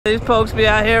These folks be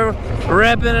out here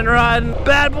repping and riding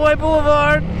Bad Boy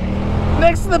Boulevard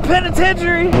next to the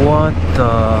penitentiary. What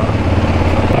the?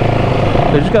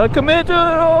 They just gotta commit to it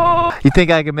all. You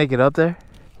think I can make it up there?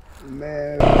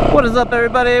 Man. What is up,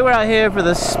 everybody? We're out here for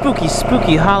the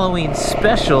spooky Halloween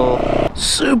special.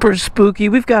 Super spooky.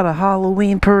 We've got a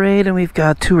Halloween parade and we've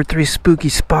got 2 or 3 spooky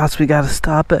spots we gotta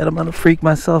stop at. I'm gonna freak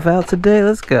myself out today.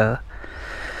 Let's go.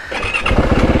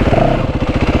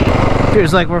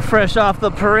 Feels like we're fresh off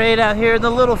the parade out here in the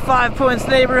little 5 Points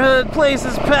neighborhood. Place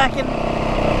is packing.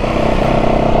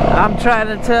 I'm trying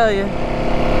to tell you.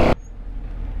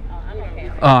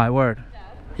 Alright, word.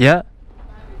 Yeah?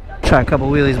 Try a couple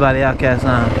wheelies by the Outcast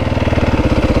now.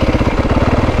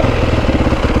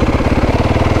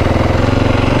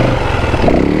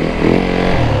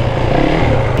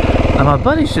 Now my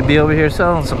buddy should be over here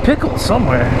selling some pickles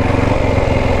somewhere.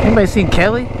 Anybody seen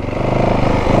Kelly?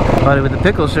 Buddy with the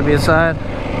pickles should be inside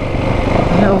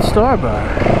the old Star Bar.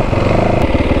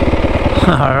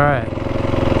 Alright.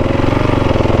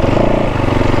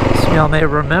 Some y'all may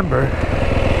remember.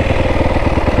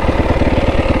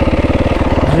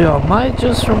 Y'all might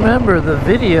just remember the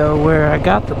video where I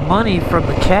got the money from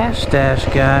the cash stash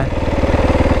guy,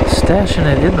 stashing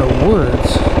it in the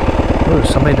woods. Oh, there's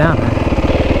somebody down there.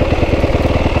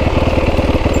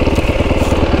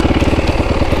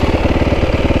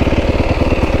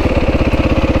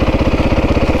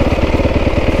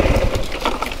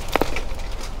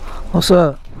 What's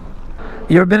up?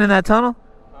 You ever been in that tunnel?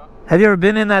 Huh? Have you ever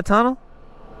been in that tunnel?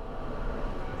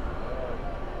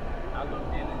 I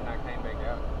looked in and I came back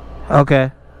out.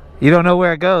 Okay. You don't know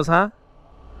where it goes, huh?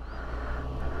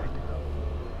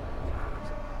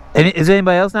 Is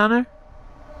anybody else down there?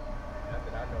 Not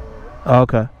that I know of. Oh,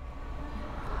 okay.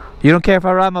 You don't care if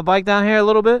I ride my bike down here a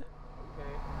little bit?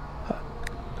 Okay.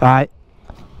 Alright.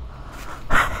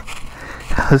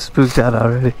 I was spooked out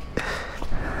already.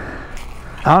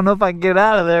 I don't know if I can get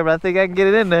out of there, but I think I can get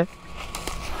it in there.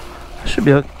 I should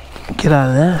be able to get out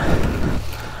of there.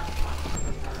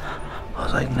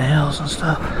 Those like nails and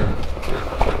stuff.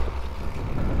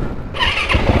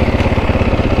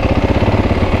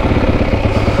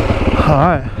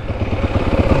 Alright.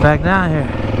 Back down here.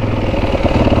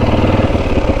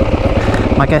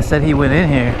 My guy said he went in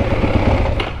here.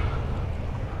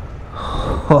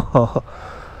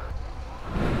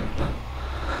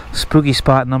 Spooky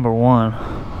spot number 1.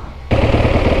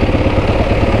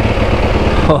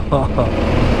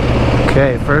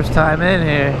 Okay, first time in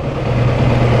here.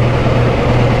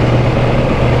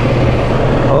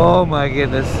 Oh my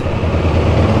goodness.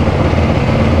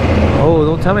 Oh,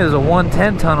 don't tell me there's a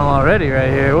 110 tunnel already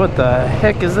right here. What the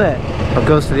heck is that? Oh, it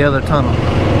goes to the other tunnel.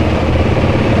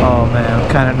 Oh man, I'm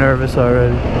kind of nervous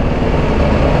already.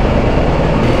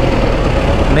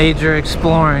 Major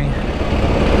exploring.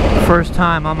 First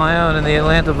time on my own in the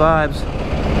Atlanta vibes.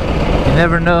 You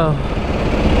never know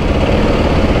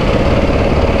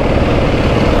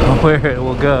where it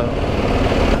will go.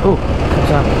 Oh, comes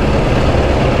out.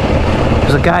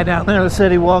 There's a guy down there that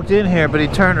said he walked in here, but he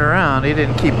turned around. He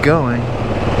didn't keep going.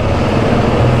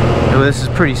 Oh, this is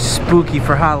pretty spooky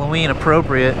for Halloween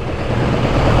appropriate.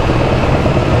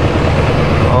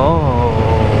 Oh,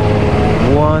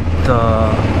 what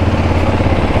the?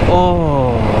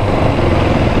 Oh.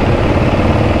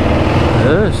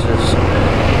 This is...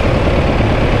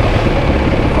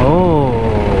 Oh.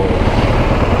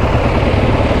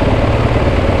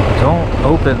 Don't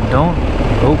open, don't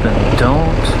open,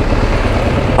 don't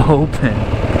open.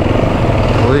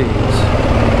 Please.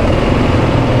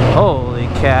 Holy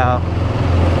cow.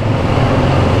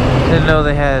 Didn't know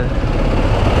they had...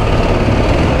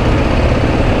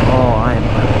 Oh,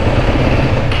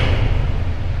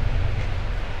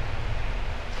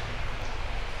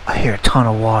 I hear a ton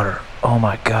of water. Oh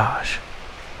my gosh.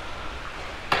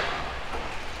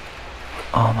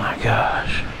 Oh my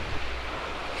gosh.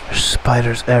 There's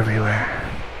spiders everywhere.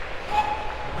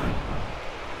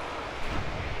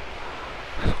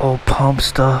 There's old pump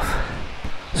stuff.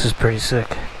 This is pretty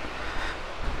sick.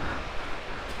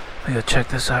 Let me go check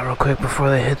this out real quick before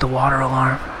they hit the water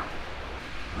alarm.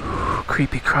 Ooh,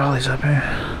 creepy crawlies up here.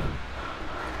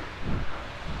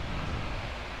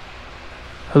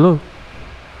 Hello?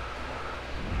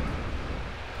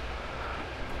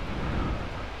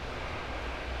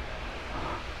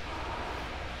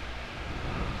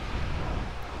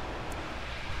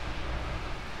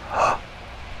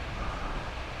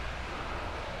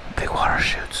 Big water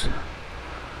chutes.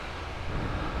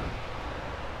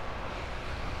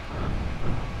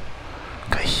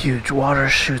 Got huge water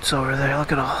chutes over there.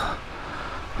 Look at all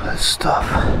this stuff.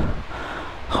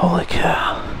 Holy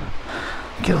cow.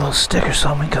 Get a little stick or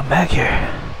something and come back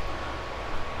here.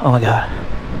 Oh my god.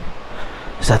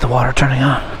 Is that the water turning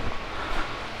on?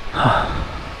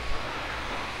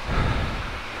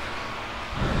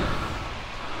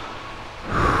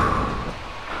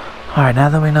 Alright, now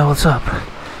that we know what's up,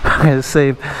 I'm gonna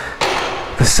save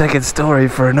the second story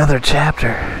for another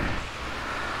chapter.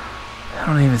 I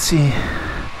don't even see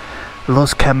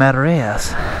Los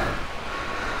Camarillas.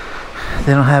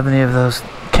 They don't have any of those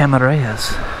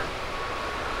camarillas.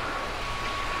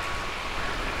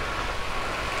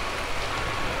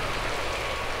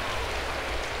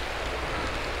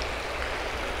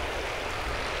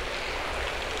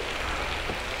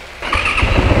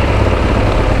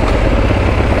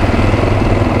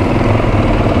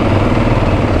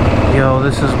 Yo,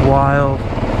 this is wild.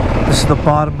 This is the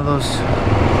bottom of those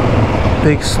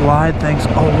big slide things.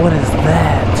 Oh, what is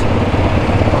that?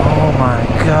 Oh my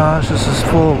gosh, this is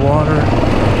full of water.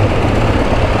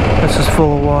 This is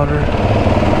full of water.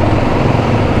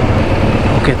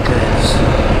 Look at this.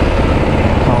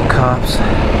 All cops.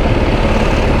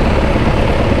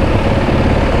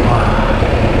 Wow.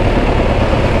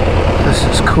 This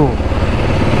is cool.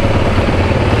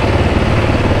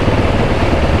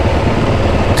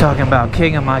 Talking about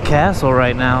king of my castle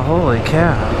right now. Holy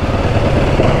cow.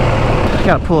 I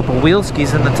gotta pull up a wheel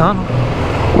skis in the tunnel.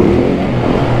 Ooh.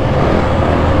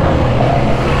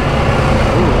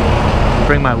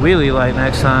 Bring my wheelie light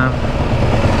next time.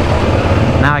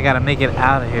 Now I gotta make it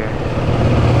out of here.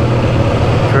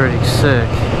 Pretty sick.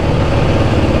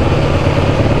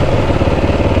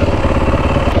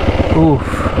 Oof.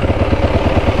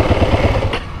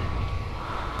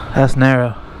 That's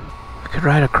narrow. I could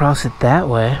ride across it that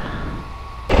way.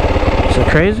 Is it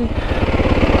crazy?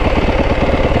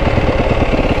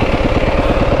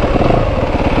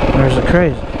 Or is it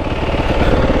crazy?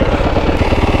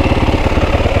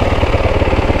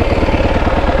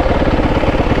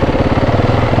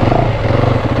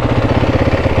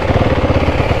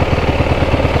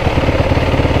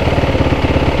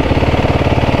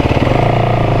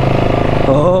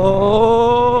 Oh,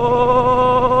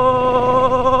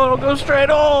 go straight.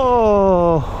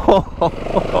 Oh,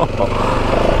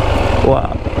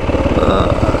 wow.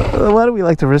 Why do we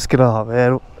like to risk it all,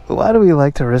 man? Why do we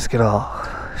like to risk it all?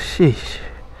 Sheesh.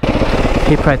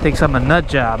 He probably thinks I'm a nut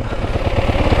job.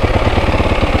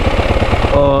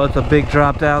 Oh, it's a big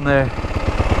drop down there.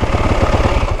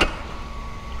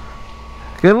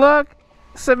 Good luck.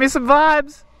 Send me some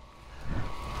vibes.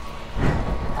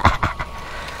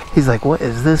 He's like, what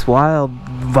is this wild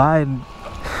vine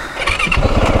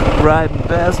riding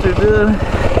bastard doing?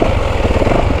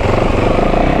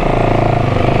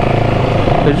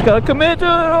 They just gotta commit to it.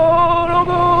 Oh, no,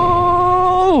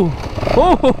 go! Oh.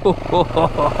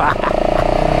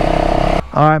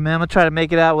 Alright, man, I'm gonna try to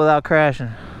make it out without crashing.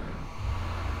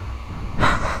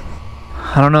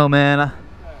 I don't know, man.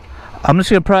 I'm just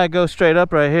gonna probably go straight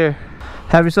up right here.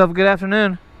 Have yourself a good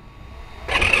afternoon.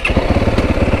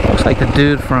 Looks like the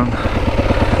dude from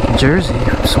Jersey,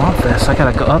 from Swampfest. I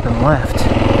gotta go up and left.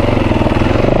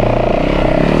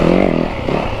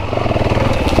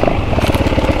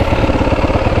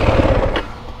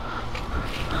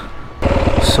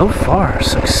 So far,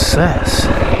 success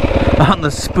on the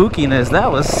spookiness.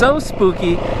 That was so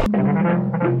spooky.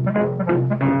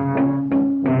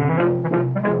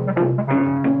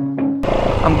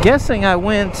 I'm guessing I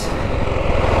went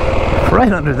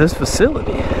right under this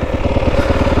facility.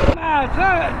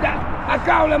 I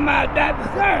call him my daddy,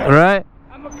 sir. Right?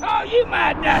 I'm gonna call you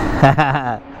my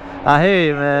daddy. I hear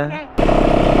you, man.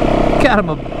 Got him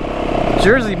a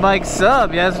Jersey Mike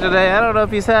sub yesterday. I don't know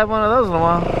if he's had one of those in a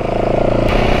while.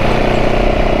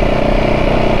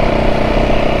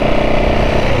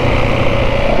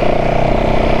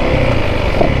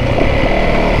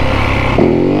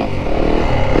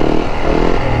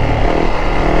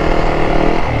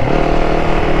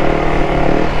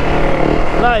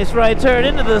 Nice right turn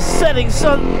into the setting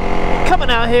sun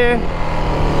coming out here.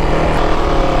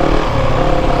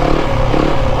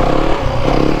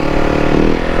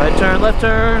 Right turn, left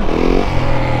turn.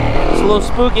 It's a little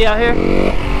spooky out here.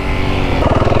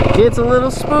 It's a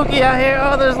little spooky out here.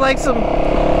 Oh, there's like some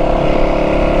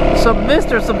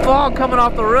mist or some fog coming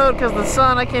off the road because the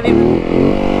sun. I can't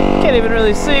even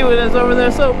really see when it's over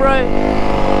there so bright.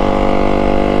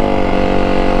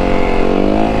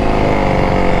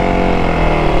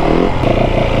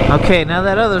 Okay, now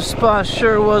that other spot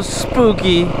sure was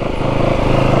spooky,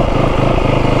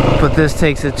 but this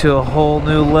takes it to a whole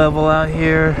new level out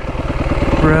here.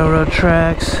 Railroad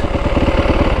tracks.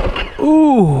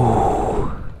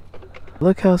 Ooh!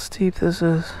 Look how steep this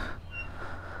is.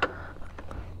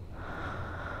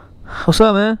 What's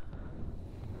up, man?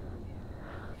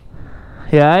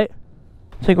 You alright?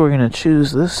 I think we're gonna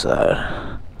choose this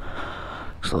side.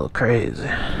 Looks a little crazy.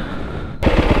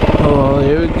 Oh,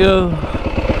 here we go.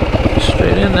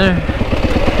 Straight in there.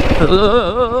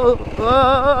 Oh,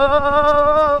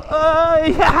 oh, oh,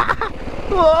 yeah.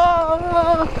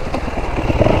 Whoa.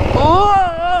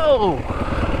 Whoa.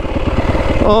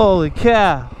 Holy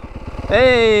cow.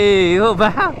 Hey, little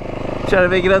bow. Trying to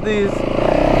make it up these.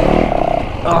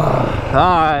 Oh,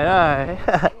 alright,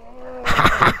 alright.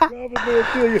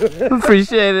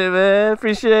 Appreciate it, man.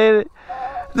 Appreciate it.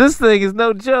 This thing is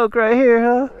no joke right here,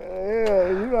 huh? Yeah,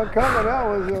 you done coming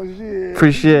out with some shit.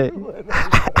 Appreciate it.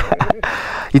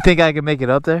 You think I can make it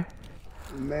up there?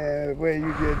 Man, where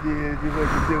you just did, you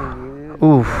what you do, man. Oof.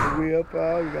 You got the wheel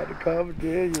power, you got the cover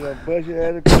there, you got bust your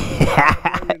head across.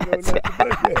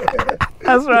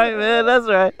 That's right, man. That's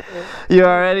right. You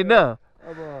already know.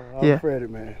 I'm Yeah. Freddie,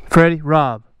 man. Freddie,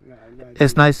 Rob.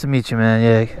 It's nice to meet you, man.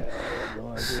 Yeah.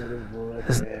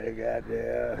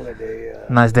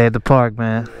 Nice day at the park,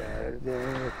 man.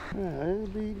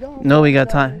 No, we got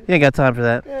time. You ain't got time for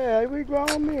that. Yeah, we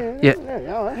grown men. Yeah. Hey,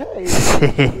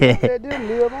 them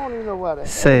live, I don't even know why they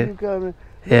Say, coming.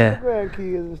 yeah.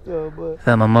 Grandkids and stuff, but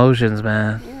Them emotions,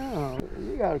 man. yeah,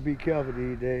 you gotta be careful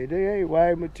these days. They ain't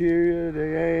white material,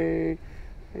 they ain't,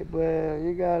 but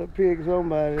you gotta pick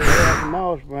somebody that has some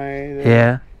offspring.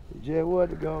 Yeah. Just what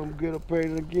to go and get a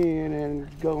pregnant again and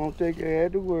go and take her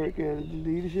to work and just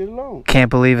leave the shit alone. Can't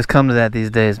believe it's come to that these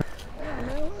days. Hey,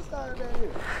 man, what side of that here?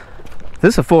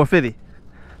 This is a 450.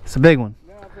 It's a big one.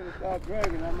 Now I'm finna start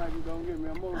dragging, I might be gonna get me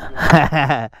a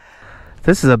motor.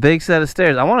 This is a big set of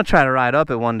stairs. I want to try to ride up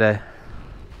it one day.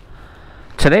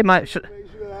 Today might. Make sure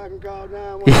I can call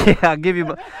 911. Yeah, I'll give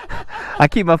you. I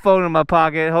keep my phone in my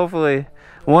pocket. Hopefully,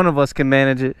 one of us can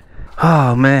manage it.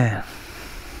 Oh man.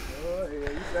 Oh, yeah,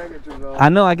 you thinking too long. I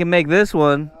know I can make this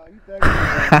one. You thinking too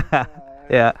long.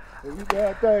 Yeah. If you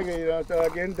start thinking, you don't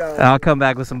start getting down. I'll come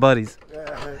back with some buddies.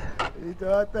 You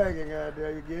start thinking out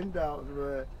there, you're getting doubts,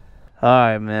 but All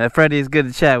right, man. Freddie, it's good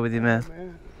to chat with you, man.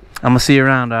 man, I'm gonna see you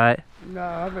around. All right.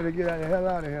 nah, I'm gonna get the hell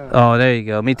out of here. Oh, there you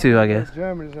go. Me too, I guess.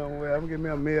 Germany somewhere. I'm gonna get me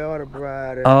a meal order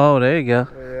bride. Oh, there you go.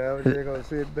 Yeah, I'm just gonna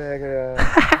sit back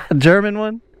A German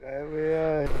one.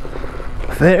 and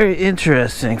Very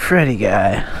interesting. Freddie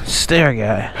guy. Stair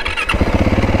guy.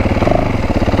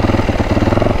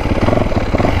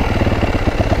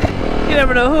 You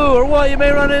never know who or what you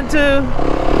may run into.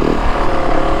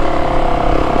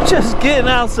 Just getting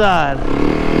outside.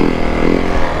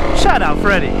 Shout out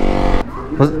Freddie.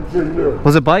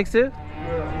 Was it bikes too?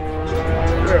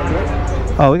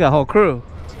 Oh, we got a whole crew.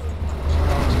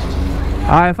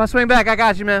 Alright, if I swing back, I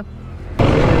got you, man.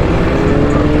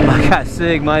 I got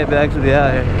Sig might actually be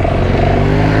out here.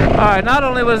 Alright, not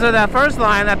only was there that first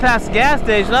line that passed the gas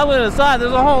station, I went inside,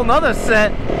 there's a whole nother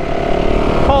set.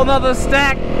 Whole nother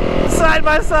stack. Side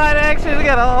by side action. We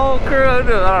got a whole crew. I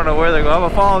don't know where they're going. I'm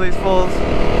gonna follow these fools.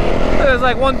 There's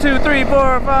like 1, 2, 3,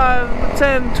 4, 5,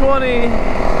 10, 20.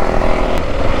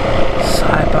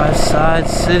 Side by side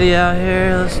city out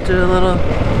here. Let's do a little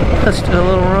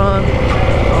run.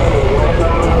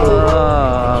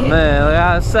 Oh man, we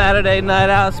got a Saturday night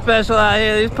out special out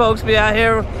here. These folks be out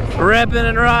here repping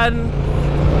and riding.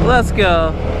 Let's go.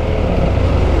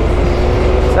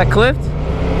 Is that Clift?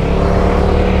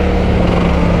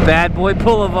 Bad Boy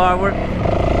Boulevard.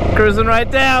 We're cruising right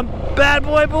down Bad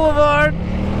Boy Boulevard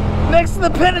next to the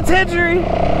penitentiary.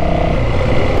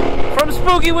 From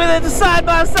spooky with it to side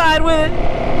by side with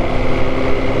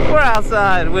it. We're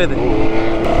outside with it.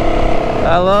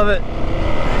 I love it.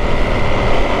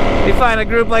 You find a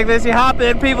group like this, you hop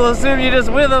in, people assume you're just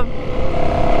with them.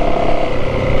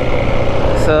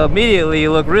 So immediately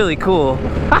you look really cool.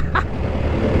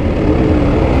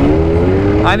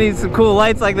 I need some cool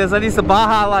lights like this. I need some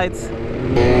Baja lights.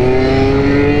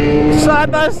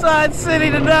 Side by side city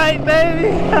tonight, baby.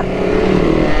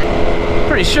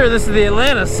 Pretty sure this is the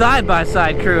Atlanta side by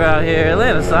side crew out here.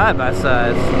 Atlanta side by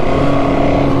sides.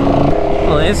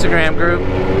 Little Instagram group.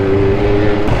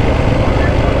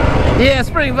 Yeah,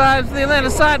 Spring Vibes, the Atlanta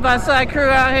side by side crew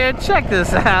out here. Check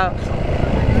this out.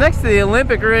 Next to the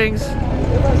Olympic rings.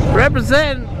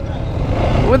 Representing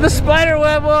with the spider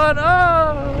web on.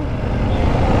 Oh.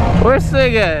 Where's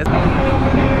Sig at?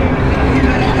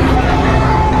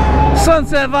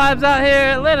 Sunset vibes out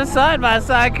here, Atlanta side by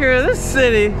side crew. This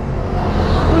city,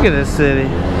 look at this city.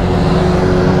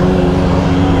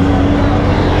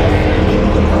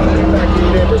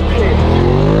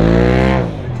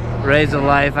 Rays of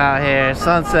life out here,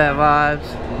 sunset vibes.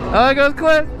 Oh, there goes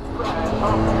Cliff.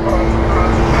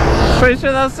 Pretty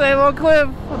sure that's the same old Cliff.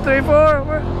 3,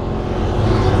 4.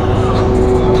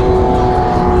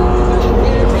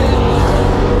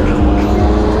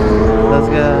 Let's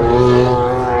go.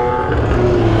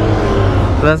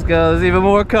 Let's go. There's even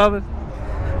more coming.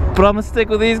 But I'm gonna stick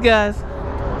with these guys.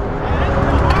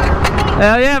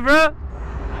 Hell yeah, bro.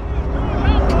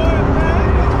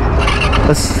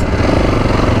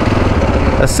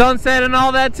 The sunset and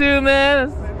all that too,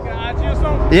 man.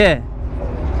 Yeah.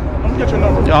 I'm gonna get your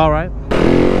number. All right.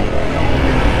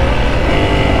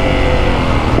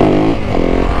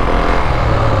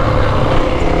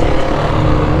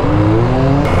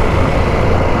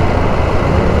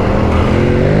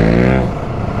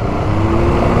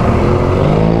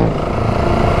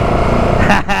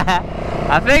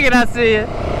 I figured I see you.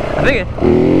 I figured.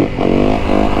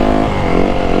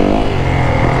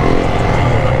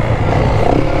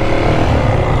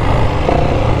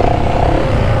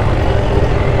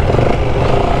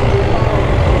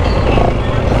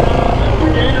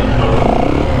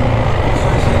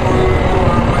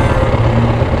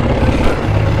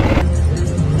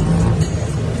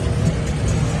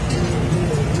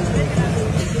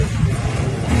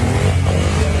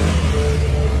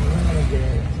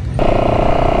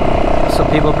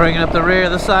 People bringing up the rear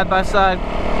of the side-by-side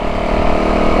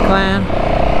clan.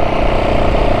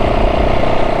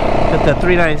 Got that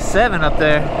 397 up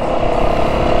there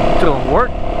doing work,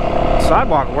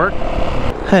 sidewalk work.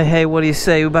 Hey, what do you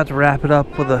say? We're about to wrap it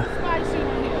up with a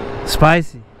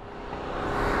spicy.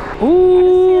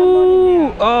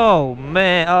 Ooh, oh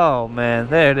man,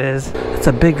 there it is. It's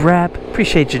a big wrap.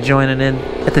 Appreciate you joining in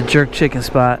at the Jerk Chicken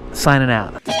spot. Signing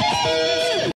out.